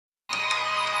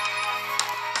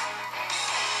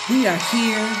We are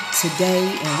here today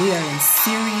and we are in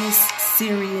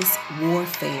serious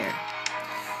warfare.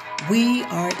 We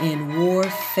are in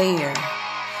warfare,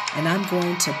 and I'm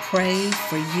going to pray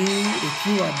for you if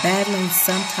you are battling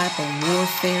some type of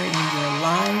warfare in your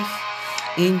life,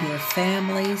 in your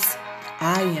families.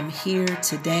 I am here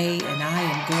today and I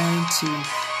am going to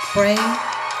pray.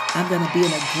 I'm going to be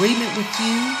in agreement with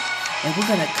you, and we're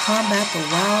going to combat the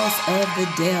wiles of the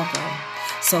devil.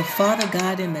 So, Father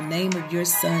God, in the name of your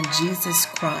Son, Jesus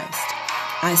Christ,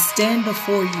 I stand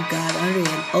before you, God, under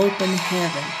an open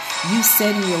heaven. You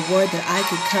said in your word that I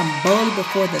could come boldly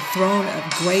before the throne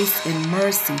of grace and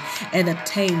mercy and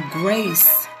obtain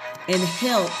grace and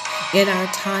help in our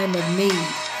time of need.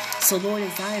 So, Lord,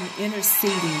 as I am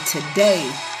interceding today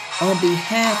on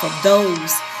behalf of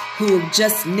those who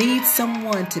just need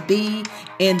someone to be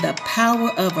in the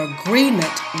power of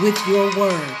agreement with your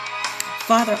word,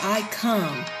 Father, I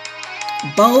come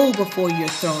bold before your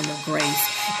throne of grace,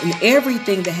 and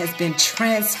everything that has been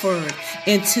transferred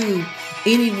into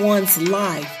anyone's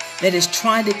life that is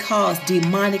trying to cause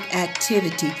demonic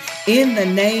activity. In the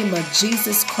name of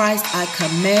Jesus Christ, I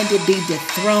command it be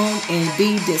dethroned and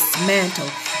be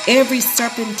dismantled. Every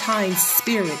serpentine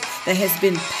spirit that has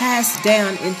been passed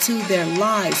down into their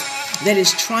lives that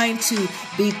is trying to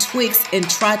betwixt and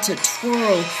try to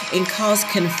twirl and cause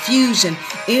confusion,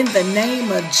 in the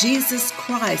name of Jesus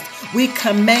Christ, we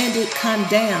command it come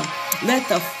down. Let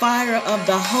the fire of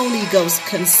the Holy Ghost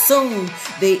consume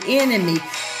the enemy.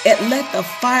 Let the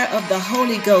fire of the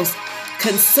Holy Ghost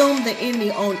consume the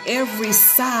enemy on every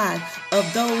side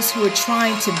of those who are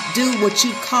trying to do what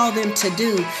you call them to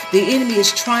do. The enemy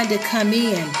is trying to come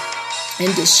in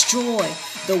and destroy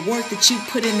the work that you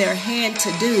put in their hand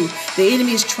to do. The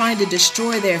enemy is trying to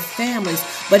destroy their families.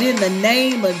 But in the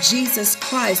name of Jesus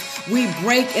Christ, we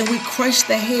break and we crush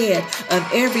the head of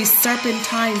every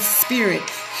serpentine spirit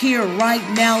here right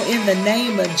now in the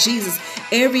name of Jesus.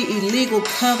 Every illegal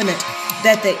covenant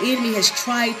that the enemy has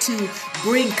tried to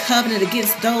bring covenant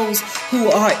against those who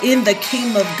are in the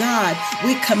kingdom of God,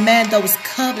 we command those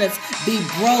covenants be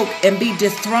broke and be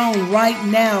dethroned right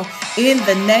now in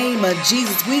the name of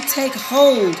Jesus. We take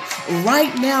hold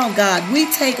right now, God. We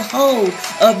take hold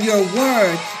of your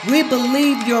word. We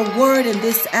believe your word in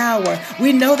this hour.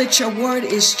 We know that your word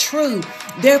is true.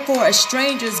 Therefore, a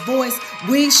stranger's voice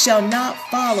we shall not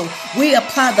follow. We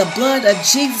apply the blood of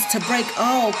Jesus to break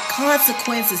all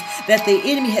consequences that the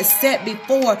enemy has set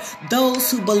before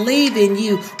those who believe in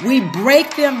you. We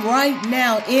break them right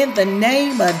now in the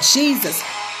name of Jesus.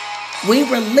 We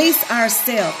release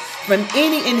ourselves from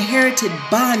any inherited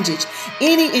bondage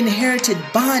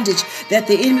that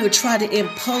the enemy would try to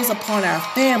impose upon our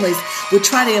families, would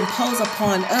try to impose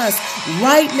upon us.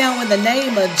 Right now, in the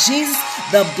name of Jesus,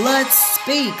 the blood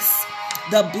speaks.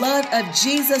 The blood of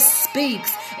Jesus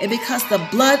speaks. And because the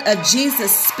blood of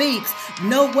Jesus speaks,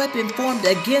 no weapon formed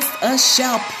against us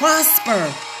shall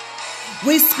prosper.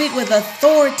 We speak with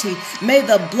authority. May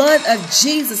the blood of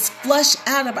Jesus flush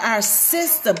out of our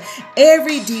system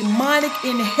every demonic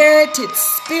inherited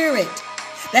spirit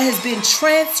that has been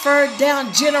transferred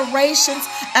down generations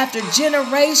after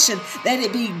generation, that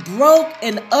it be broke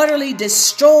and utterly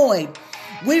destroyed.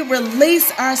 We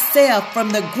release ourselves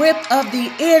from the grip of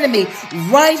the enemy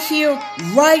right here,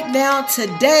 right now,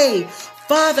 today.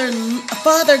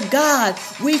 Father God,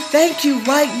 we thank you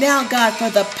right now, God, for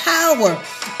the power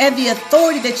and the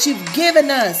authority that you've given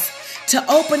us to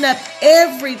open up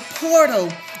every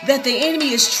portal that the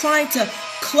enemy is trying to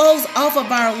close off of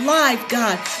our life,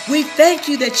 God. We thank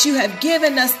you that you have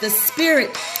given us the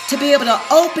spirit to be able to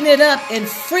open it up and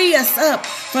free us up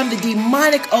from the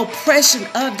demonic oppression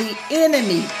of the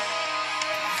enemy.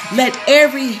 Let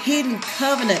every hidden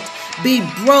covenant be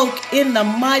broke in the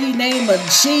mighty name of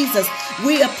Jesus.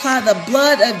 We apply the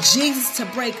blood of Jesus to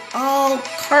break all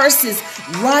curses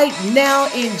right now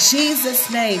in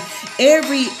Jesus' name.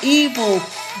 Every evil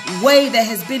way that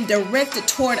has been directed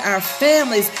toward our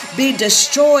families be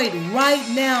destroyed right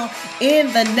now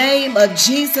in the name of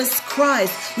Jesus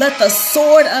Christ. Let the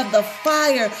sword of the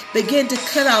fire begin to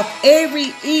cut off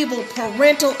every evil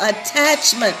parental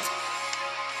attachment.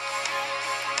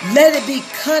 Let it be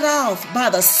cut off by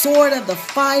the sword of the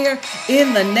fire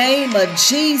in the name of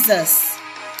Jesus.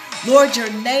 Lord,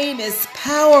 your name is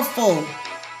powerful.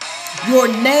 Your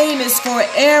name is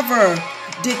forever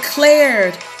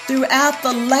declared throughout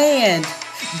the land.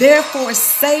 Therefore,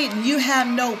 Satan, you have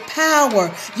no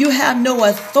power. You have no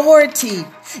authority.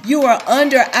 You are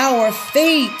under our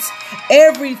feet.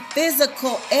 Every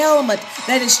physical element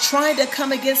that is trying to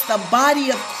come against the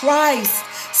body of Christ,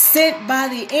 sent by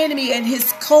the enemy and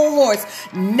his cohorts,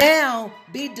 now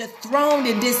be dethroned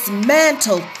and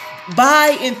dismantled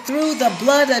by and through the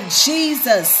blood of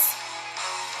Jesus.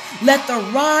 Let the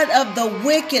rod of the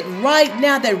wicked right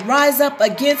now that rise up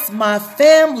against my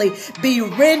family be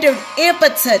rendered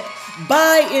impotent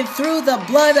by and through the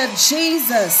blood of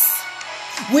Jesus.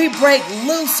 We break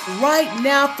loose right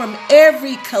now from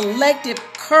every collective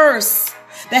curse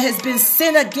that has been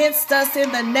sent against us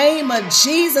in the name of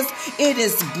Jesus. It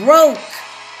is broke.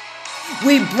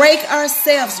 We break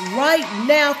ourselves right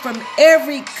now from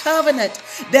every covenant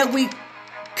that we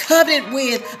covenant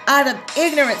with out of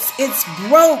ignorance. It's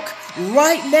broke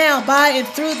right now by and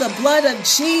through the blood of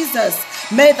Jesus.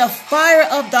 May the fire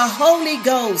of the Holy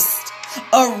Ghost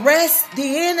arrest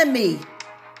the enemy.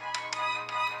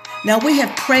 Now we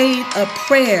have prayed a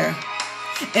prayer,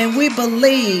 and we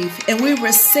believe and we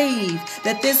receive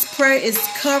that this prayer is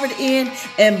covered in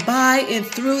and by and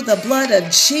through the blood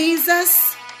of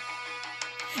Jesus.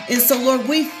 And so, Lord,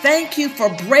 we thank you for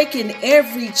breaking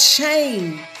every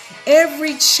chain.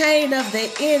 Every chain of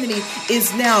the enemy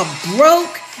is now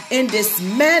broke and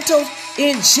dismantled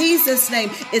in Jesus' name.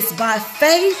 It's by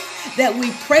faith that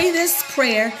we pray this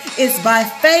prayer. It's by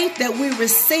faith that we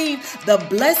receive the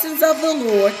blessings of the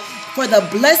Lord. For the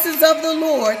blessings of the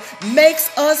Lord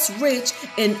makes us rich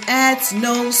and adds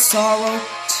no sorrow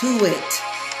to it.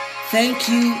 Thank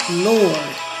you,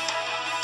 Lord.